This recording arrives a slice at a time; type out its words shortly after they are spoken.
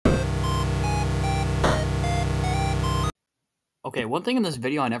Okay, one thing in this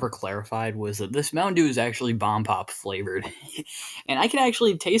video I never clarified was that this Mountain Dew is actually BombPop flavored. And I can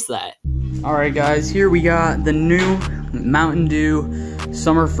actually taste that. Alright guys, here we got the new Mountain Dew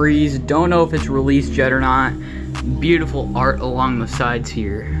Summer Freeze. Don't know if it's released yet or not. Beautiful art along the sides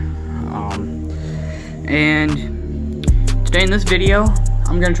here. And today in this video,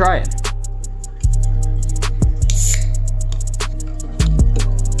 I'm gonna try it.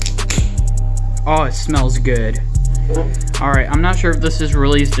 Oh, it smells good. Alright, I'm not sure if this is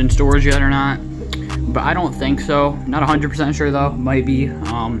released in stores yet or not, but I don't think so. Not 100% sure though, might be.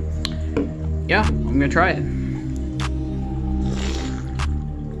 Yeah, I'm gonna try it.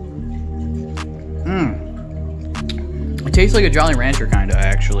 It tastes like a Jolly Rancher kinda,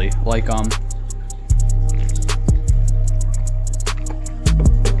 actually. Like,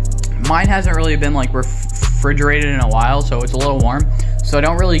 mine hasn't really been like refrigerated in a while, so it's a little warm. So I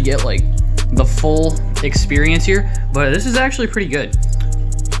don't really get like the full experience here, but this is actually pretty good.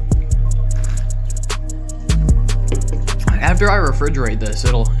 After I refrigerate this,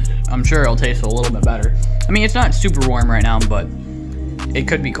 I'm sure it'll taste a little bit better. I mean, it's not super warm right now, but it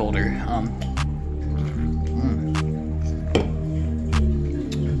could be colder.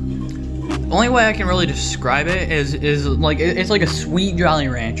 The only way I can really describe it is like it's like a sweet Jolly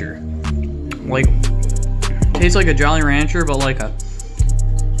Rancher. Like, tastes like a Jolly Rancher, but like a.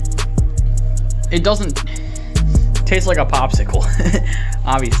 It doesn't taste like a popsicle.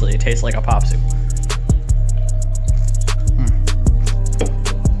 Obviously, it tastes like a popsicle.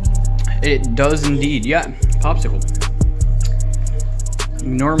 It does indeed, yeah, popsicle.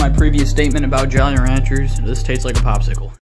 Ignore my previous statement about Jolly Ranchers. This tastes like a popsicle.